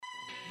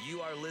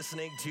You are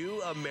listening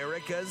to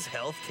America's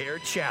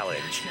Healthcare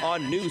Challenge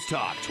on News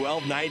Talk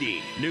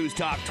 1290, News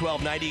Talk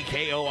 1290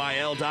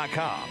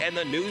 KOIL.com, and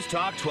the News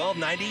Talk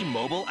 1290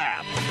 mobile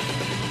app.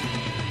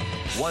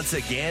 Once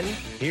again,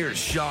 here's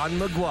Sean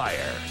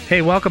McGuire.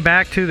 Hey, welcome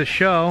back to the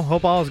show.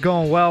 Hope all is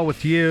going well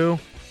with you.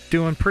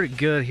 Doing pretty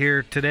good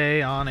here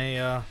today on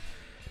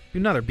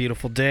another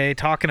beautiful day,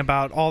 talking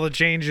about all the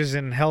changes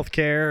in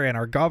healthcare and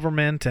our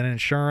government and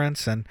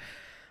insurance and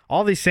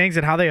all these things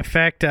and how they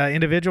affect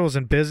individuals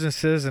and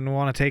businesses, and we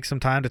want to take some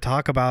time to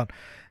talk about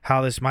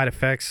how this might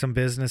affect some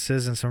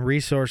businesses and some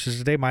resources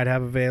that they might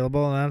have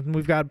available. And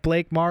we've got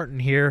Blake Martin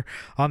here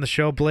on the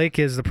show. Blake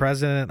is the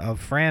president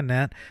of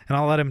FranNet, and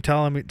I'll let him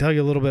tell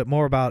you a little bit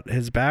more about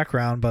his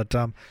background, but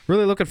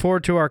really looking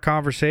forward to our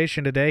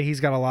conversation today.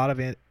 He's got a lot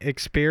of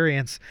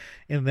experience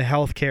in the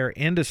healthcare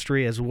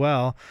industry as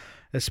well,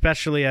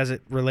 especially as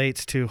it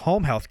relates to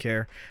home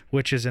healthcare,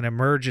 which is an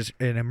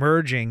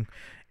emerging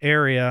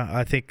area.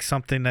 I think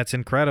something that's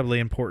incredibly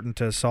important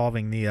to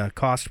solving the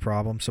cost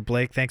problem. So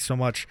Blake, thanks so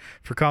much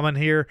for coming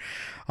here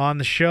on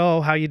the show.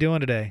 How you doing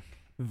today?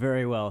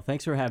 Very well.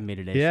 Thanks for having me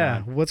today,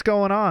 Yeah. Sean. What's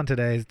going on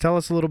today? Tell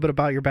us a little bit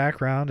about your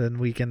background, and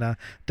we can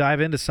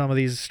dive into some of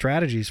these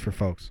strategies for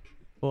folks.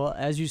 Well,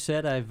 as you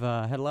said, I've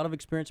had a lot of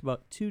experience,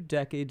 about 2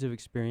 decades of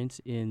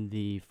experience in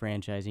the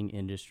franchising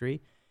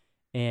industry,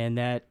 and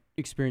that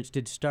experience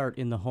did start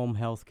in the home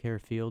health care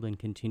field and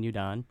continued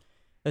on.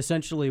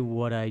 Essentially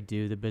what I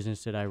do, the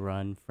business that I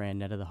run,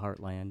 FranNet of the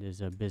Heartland,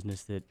 is a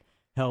business that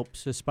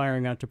helps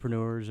aspiring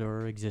entrepreneurs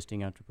or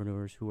existing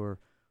entrepreneurs who are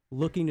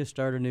looking to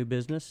start a new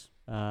business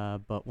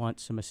but want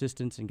some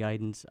assistance and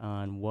guidance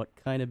on what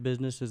kind of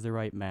business is the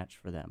right match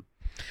for them.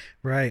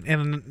 Right,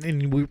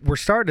 and we're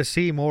starting to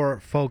see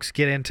more folks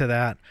get into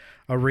that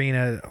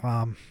arena.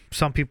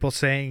 Some people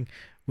saying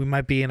we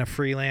might be in a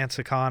freelance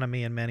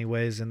economy in many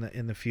ways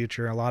in the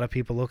future. A lot of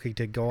people looking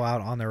to go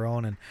out on their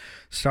own and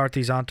start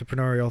these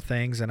entrepreneurial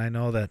things. And I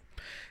know that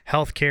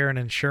healthcare and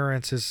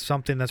insurance is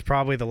something that's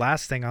probably the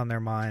last thing on their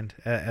mind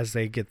as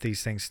they get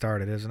these things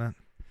started, isn't it?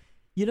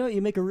 You know,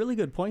 you make a really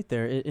good point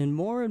there. And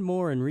more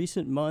in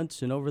recent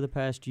months and over the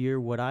past year,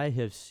 what I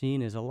have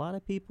seen is a lot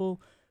of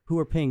people who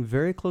are paying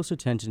very close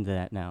attention to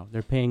that now.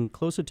 They're paying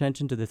close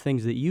attention to the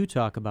things that you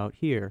talk about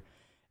here.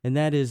 And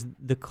that is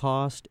the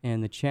cost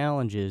and the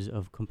challenges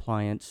of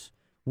compliance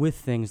with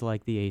things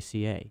like the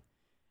ACA.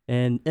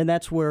 And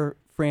that's where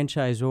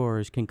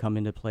franchisors can come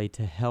into play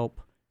to help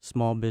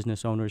small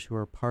business owners who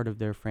are part of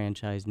their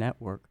franchise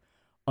network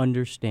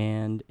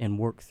understand and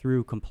work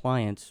through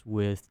compliance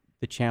with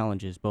the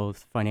challenges,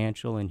 both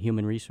financial and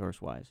human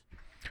resource-wise.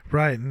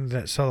 Right.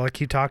 And so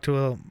like you talk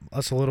to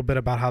us a little bit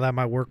about how that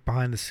might work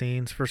behind the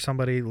scenes for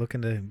somebody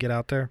looking to get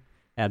out there?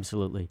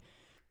 Absolutely.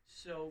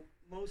 So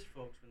most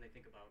folks, when they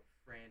think about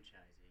franchising,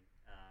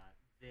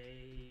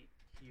 they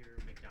hear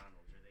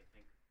McDonald's or they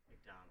think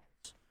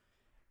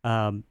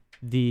McDonald's.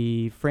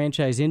 The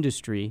franchise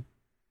industry,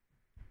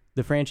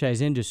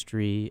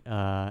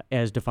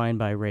 as defined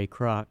by Ray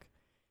Kroc,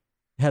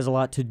 has a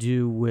lot to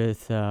do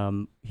with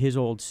his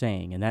old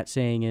saying, and that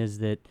saying is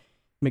that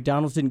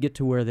McDonald's didn't get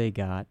to where they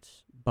got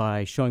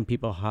by showing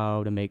people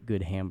how to make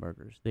good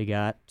hamburgers. They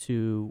got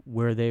to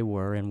where they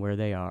were and where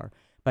they are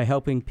by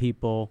helping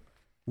people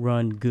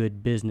run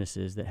good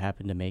businesses that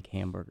happen to make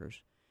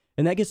hamburgers.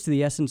 And that gets to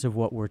the essence of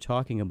what we're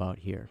talking about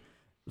here.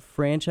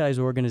 Franchise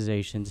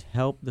organizations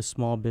help the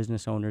small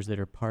business owners that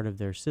are part of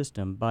their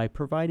system by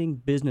providing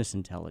business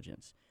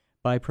intelligence,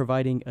 by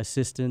providing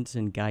assistance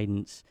and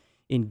guidance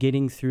in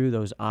getting through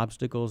those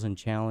obstacles and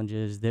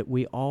challenges that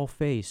we all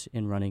face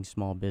in running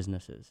small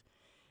businesses.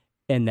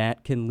 And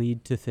that can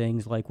lead to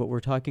things like what we're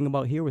talking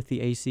about here with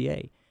the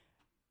ACA.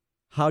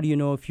 How do you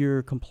know if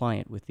you're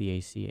compliant with the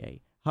ACA?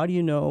 How do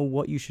you know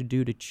what you should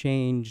do to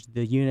change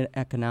the unit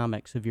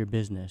economics of your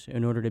business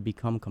in order to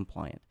become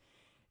compliant?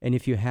 And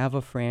if you have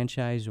a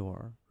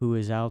franchisor who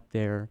is out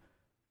there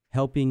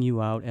helping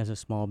you out as a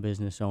small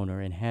business owner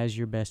and has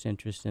your best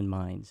interests in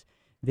mind,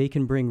 they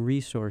can bring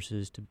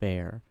resources to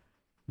bear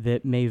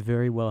that may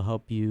very well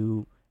help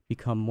you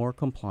become more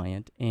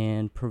compliant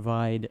and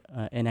provide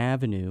an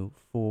avenue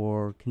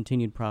for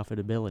continued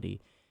profitability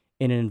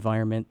in an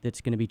environment that's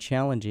going to be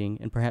challenging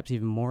and perhaps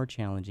even more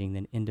challenging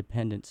than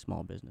independent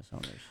small business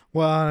owners.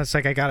 Well, it's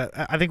like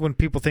I think when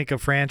people think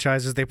of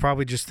franchises, they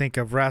probably just think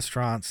of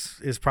restaurants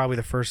is probably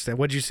the first thing.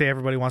 What'd you say?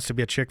 Everybody wants to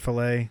be a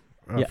Chick-fil-A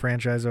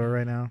franchisor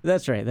right now?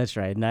 That's right.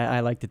 And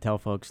I like to tell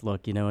folks,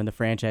 look, in the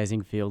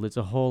franchising field, it's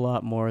a whole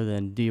lot more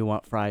than do you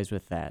want fries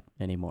with that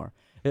anymore.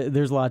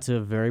 There's lots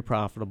of very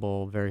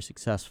profitable, very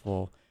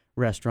successful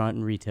restaurant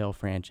and retail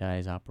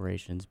franchise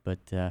operations,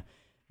 but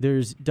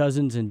there's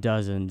dozens and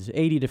dozens,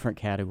 80 different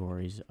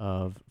categories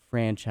of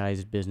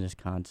franchise business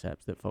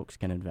concepts that folks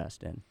can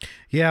invest in.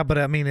 Yeah, but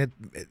I mean,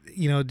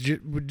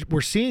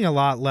 we're seeing a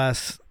lot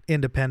less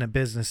independent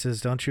businesses.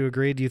 Don't you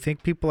agree? Do you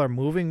think people are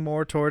moving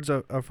more towards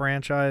a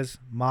franchise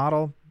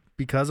model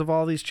because of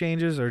all these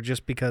changes, or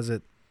just because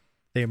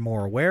they're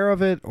more aware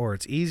of it, or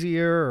it's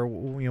easier, or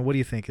what do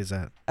you think is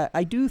that?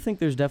 I do think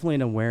there's definitely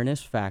an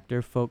awareness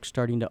factor, folks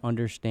starting to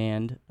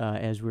understand,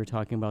 as we were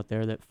talking about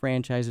there, that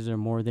franchises are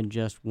more than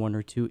just one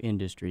or two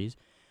industries.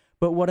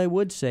 But what I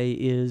would say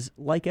is,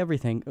 like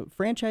everything,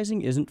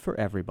 franchising isn't for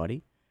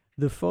everybody.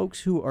 The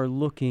folks who are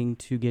looking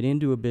to get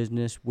into a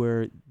business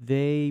where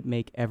they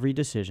make every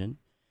decision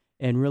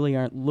and really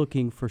aren't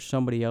looking for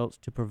somebody else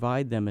to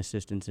provide them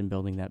assistance in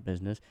building that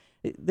business,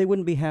 they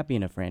wouldn't be happy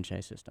in a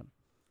franchise system.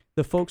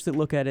 The folks that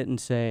look at it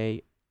and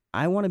say,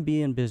 I want to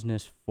be in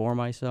business for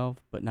myself,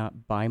 but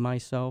not by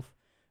myself,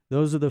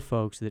 those are the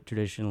folks that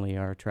traditionally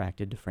are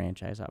attracted to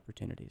franchise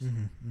opportunities.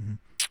 Mm-hmm, mm-hmm.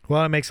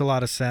 Well, it makes a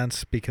lot of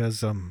sense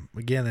because,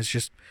 again, I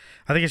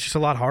think it's just a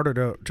lot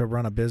harder to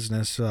run a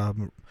business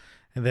than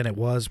it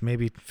was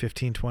maybe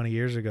 15, 20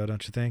 years ago,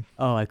 don't you think?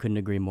 Oh, I couldn't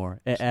agree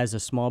more. As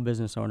a small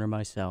business owner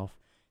myself,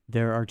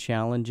 there are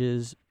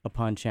challenges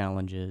upon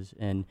challenges,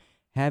 and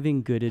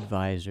having good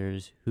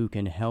advisors who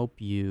can help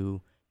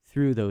you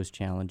through those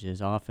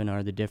challenges often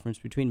are the difference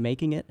between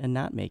making it and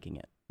not making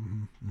it.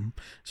 Mm-hmm.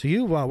 So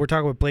we're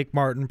talking with Blake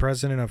Martin,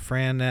 president of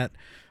FranNet,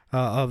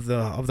 of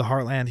the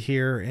Heartland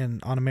here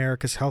on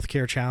America's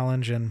Healthcare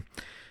Challenge, and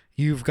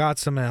you've got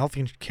some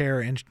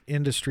healthcare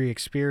industry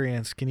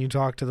experience. Can you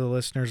talk to the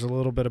listeners a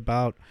little bit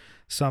about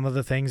some of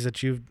the things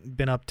that you've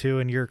been up to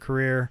in your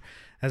career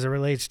as it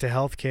relates to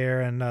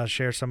healthcare, and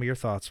share some of your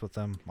thoughts with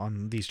them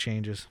on these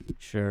changes?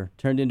 Sure.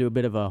 Turned into a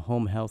bit of a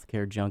home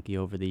healthcare junkie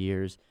over the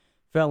years.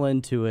 Fell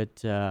into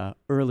it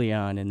early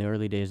on in the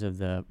early days of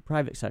the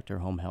private sector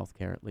home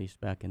healthcare, at least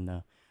back in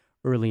the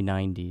early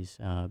 90s.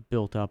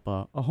 Built up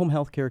a home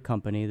healthcare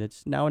company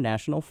that's now a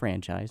national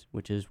franchise,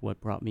 which is what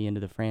brought me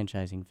into the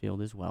franchising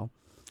field as well,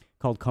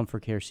 called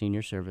Comfort Care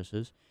Senior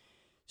Services.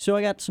 So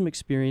I got some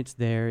experience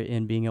there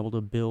in being able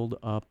to build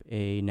up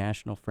a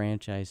national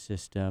franchise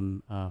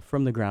system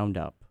from the ground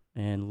up,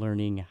 and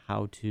learning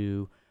how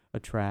to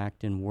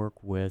attract and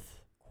work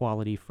with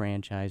quality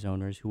franchise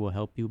owners who will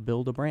help you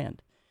build a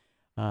brand.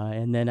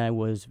 And then I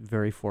was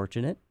very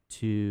fortunate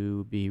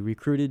to be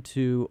recruited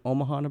to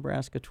Omaha,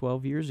 Nebraska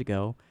 12 years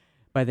ago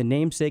by the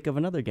namesake of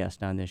another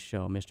guest on this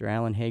show, Mr.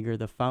 Alan Hager,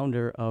 the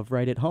founder of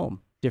Right at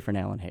Home. Different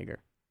Alan Hager.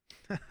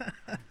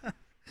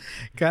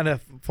 Kind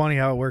of funny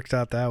how it worked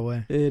out that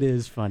way. It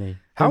is funny.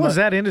 How has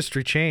that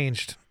industry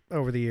changed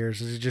over the years?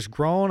 Has it just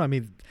grown? I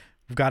mean,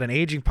 we've got an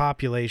aging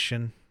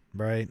population,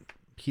 right?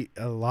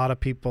 A lot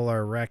of people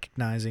are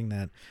recognizing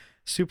that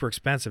super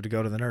expensive to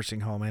go to the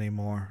nursing home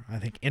anymore. I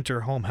think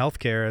enter home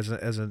healthcare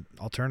as an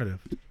alternative.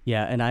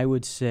 Yeah, and I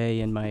would say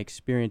in my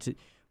experience,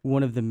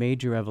 one of the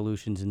major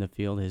evolutions in the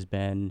field has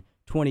been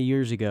 20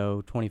 years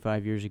ago,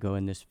 25 years ago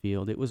in this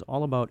field. It was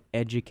all about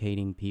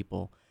educating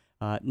people,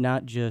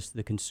 not just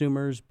the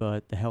consumers,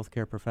 but the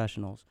healthcare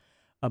professionals,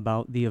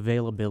 about the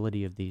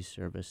availability of these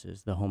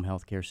services, the home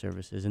healthcare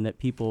services, and that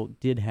people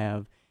did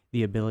have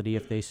the ability,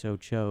 if they so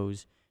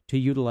chose, to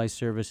utilize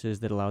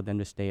services that allowed them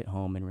to stay at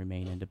home and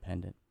remain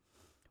independent.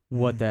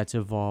 What that's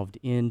evolved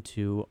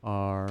into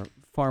are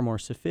far more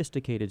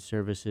sophisticated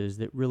services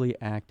that really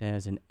act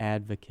as an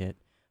advocate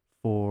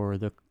for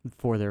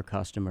their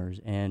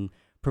customers, and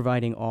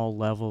providing all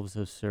levels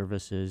of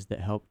services that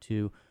help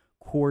to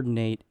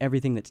coordinate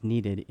everything that's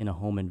needed in a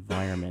home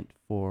environment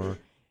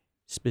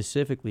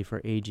specifically for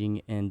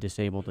aging and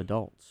disabled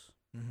adults.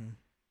 Mm-hmm.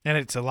 And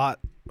it's a lot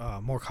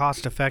more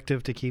cost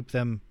effective to keep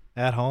them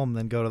at home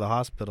than go to the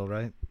hospital,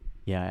 right?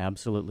 Yeah,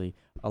 absolutely.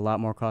 A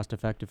lot more cost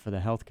effective for the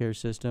healthcare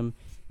system.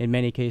 In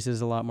many cases,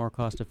 a lot more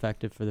cost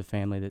effective for the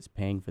family that's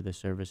paying for the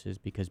services,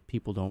 because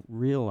people don't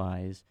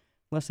realize,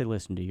 unless they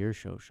listen to your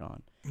show,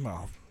 Sean.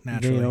 Well,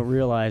 naturally. They don't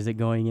realize that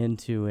going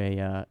into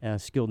a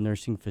skilled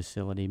nursing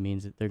facility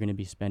means that they're going to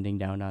be spending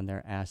down on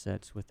their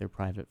assets with their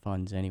private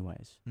funds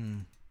anyways.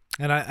 Mm.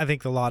 And I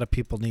think a lot of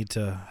people need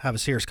to have a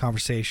serious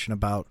conversation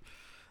about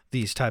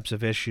these types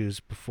of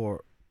issues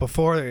before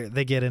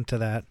they get into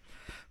that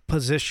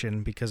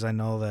position, because I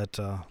know that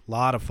a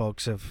lot of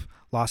folks have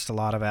lost a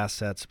lot of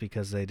assets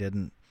because they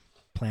didn't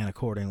plan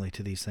accordingly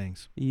to these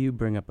things. You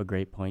bring up a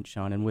great point,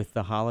 Sean. And with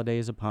the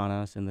holidays upon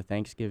us and the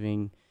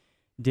Thanksgiving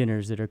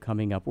dinners that are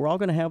coming up, we're all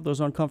going to have those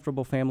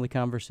uncomfortable family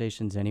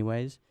conversations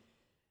anyways.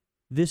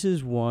 This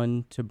is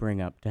one to bring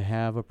up, to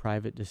have a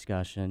private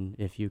discussion,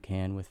 if you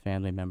can, with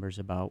family members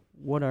about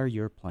what are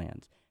your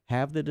plans.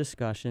 Have the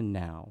discussion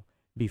now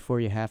before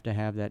you have to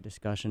have that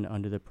discussion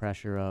under the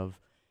pressure of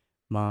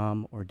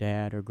mom or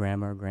dad or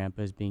grandma or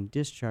grandpa is being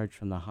discharged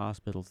from the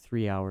hospital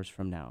 3 hours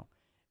from now,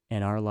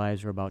 and our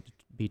lives are about to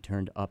be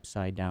turned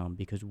upside down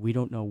because we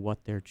don't know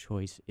what their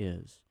choice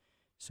is.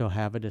 So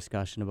have a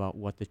discussion about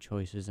what the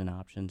choices and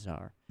options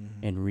are,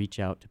 and reach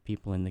out to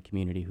people in the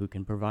community who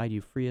can provide you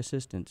free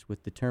assistance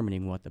with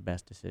determining what the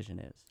best decision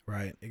is.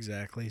 Right,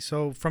 exactly.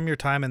 So from your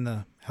time in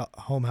the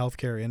home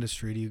healthcare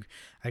industry,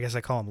 I guess I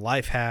call them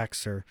life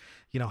hacks or,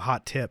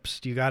 hot tips.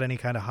 Do you got any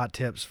kind of hot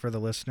tips for the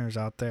listeners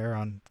out there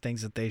on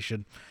things that they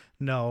should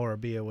know or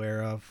be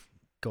aware of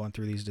going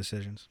through these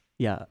decisions?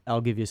 Yeah, I'll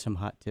give you some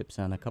hot tips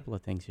on a couple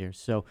of things here.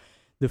 So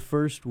the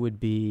first would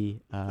be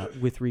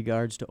with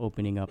regards to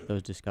opening up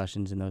those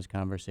discussions and those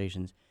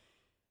conversations.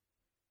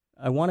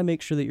 I want to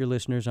make sure that your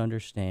listeners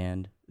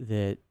understand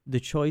that the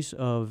choice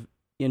of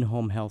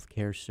in-home health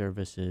care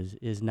services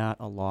is not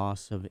a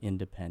loss of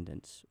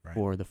independence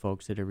for the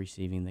folks that are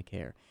receiving the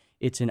care.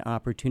 It's an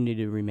opportunity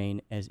to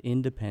remain as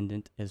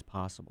independent as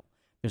possible.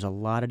 There's a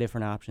lot of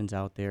different options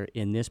out there.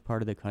 In this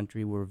part of the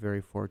country, we're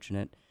very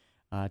fortunate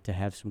to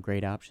have some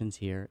great options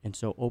here. And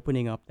so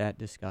opening up that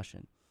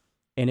discussion.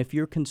 And if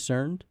you're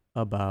concerned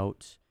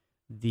about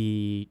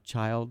the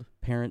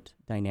child-parent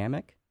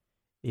dynamic,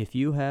 if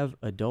you have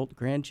adult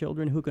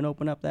grandchildren who can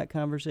open up that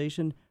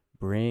conversation,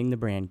 bring the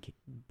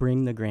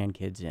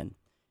grandkids in.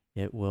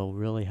 It will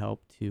really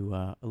help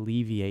to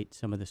alleviate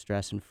some of the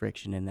stress and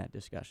friction in that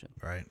discussion.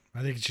 Right.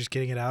 I think it's just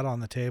getting it out on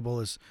the table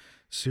is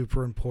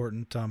super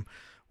important.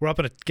 We're up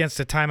against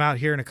a timeout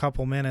here in a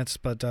couple minutes,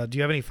 but do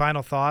you have any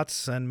final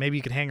thoughts? And maybe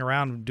you could hang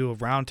around and do a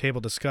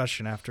roundtable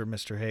discussion after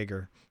Mr.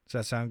 Hager. Does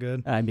that sound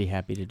good? I'd be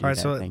happy to do that. All right,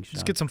 so Thanks,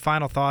 let's Sean. get some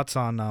final thoughts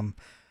on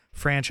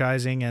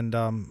franchising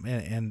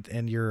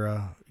and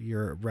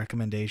your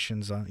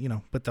recommendations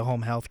on with the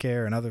home health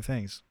care and other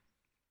things.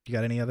 You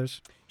got any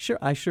others? Sure,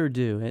 I sure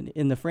do. And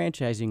in the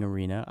franchising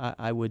arena,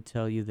 I would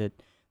tell you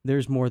that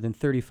there's more than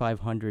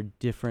 3,500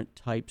 different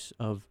types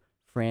of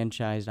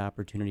franchised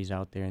opportunities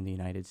out there in the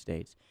United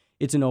States.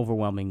 It's an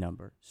overwhelming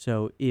number.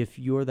 So if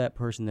you're that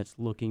person that's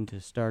looking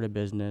to start a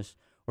business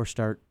or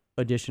start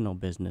additional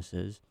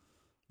businesses,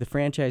 the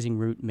franchising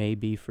route may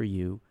be for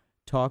you.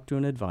 Talk to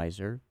an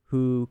advisor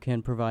who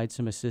can provide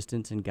some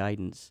assistance and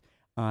guidance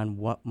on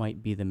what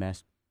might be the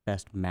best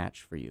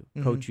match for you,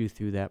 coach you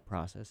through that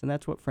process. And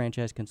that's what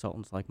franchise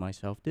consultants like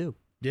myself do.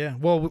 Yeah,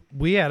 well,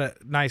 we had a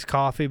nice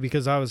coffee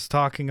because I was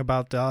talking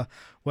about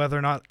whether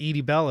or not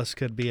Edie Bellis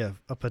could be a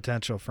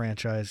potential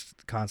franchise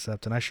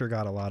concept, and I sure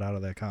got a lot out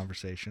of that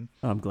conversation.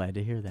 I'm glad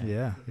to hear that.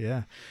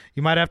 Yeah.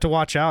 You might have to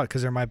watch out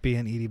because there might be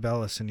an Edie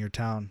Bellis in your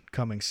town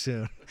coming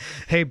soon.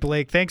 Hey,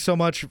 Blake, thanks so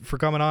much for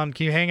coming on.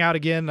 Can you hang out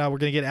again? We're going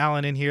to get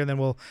Alan in here, and then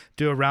we'll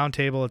do a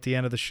roundtable at the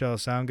end of the show.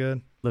 Sound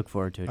good? Look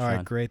forward to it, All Sean.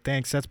 right, great.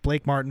 Thanks. That's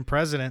Blake Martin,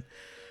 president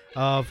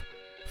of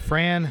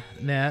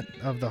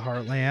FranNet of the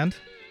Heartland.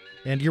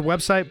 And your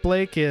website,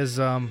 Blake, is,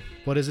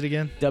 what is it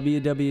again?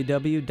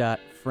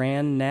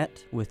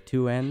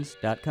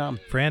 www.frannet.com.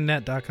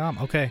 FranNet.com.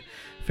 Okay,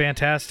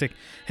 fantastic.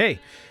 Hey,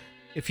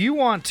 if you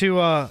want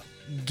to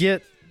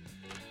get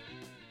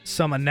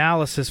some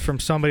analysis from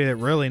somebody that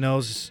really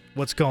knows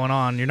what's going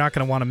on, you're not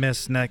going to want to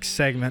miss next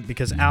segment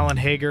because Alan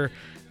Hager,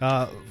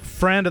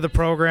 friend of the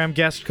program,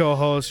 guest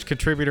co-host,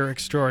 contributor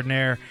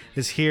extraordinaire,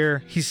 is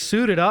here. He's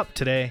suited up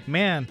today.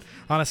 Man,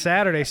 on a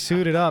Saturday,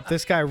 suited up.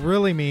 This guy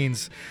really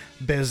means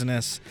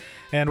business.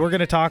 And we're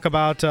going to talk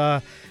about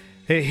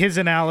his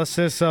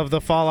analysis of the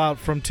fallout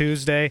from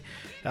Tuesday,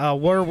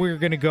 where we're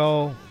going to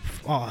go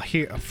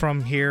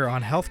from here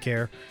on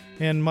healthcare,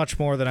 and much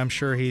more that I'm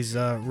sure he's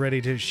ready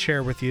to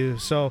share with you.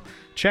 So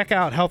check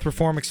out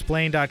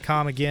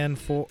healthreformexplained.com again,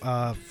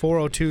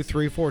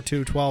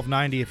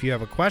 402-342-1290 if you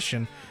have a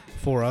question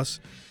for us.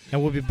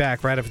 And we'll be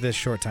back right after this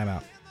short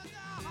timeout.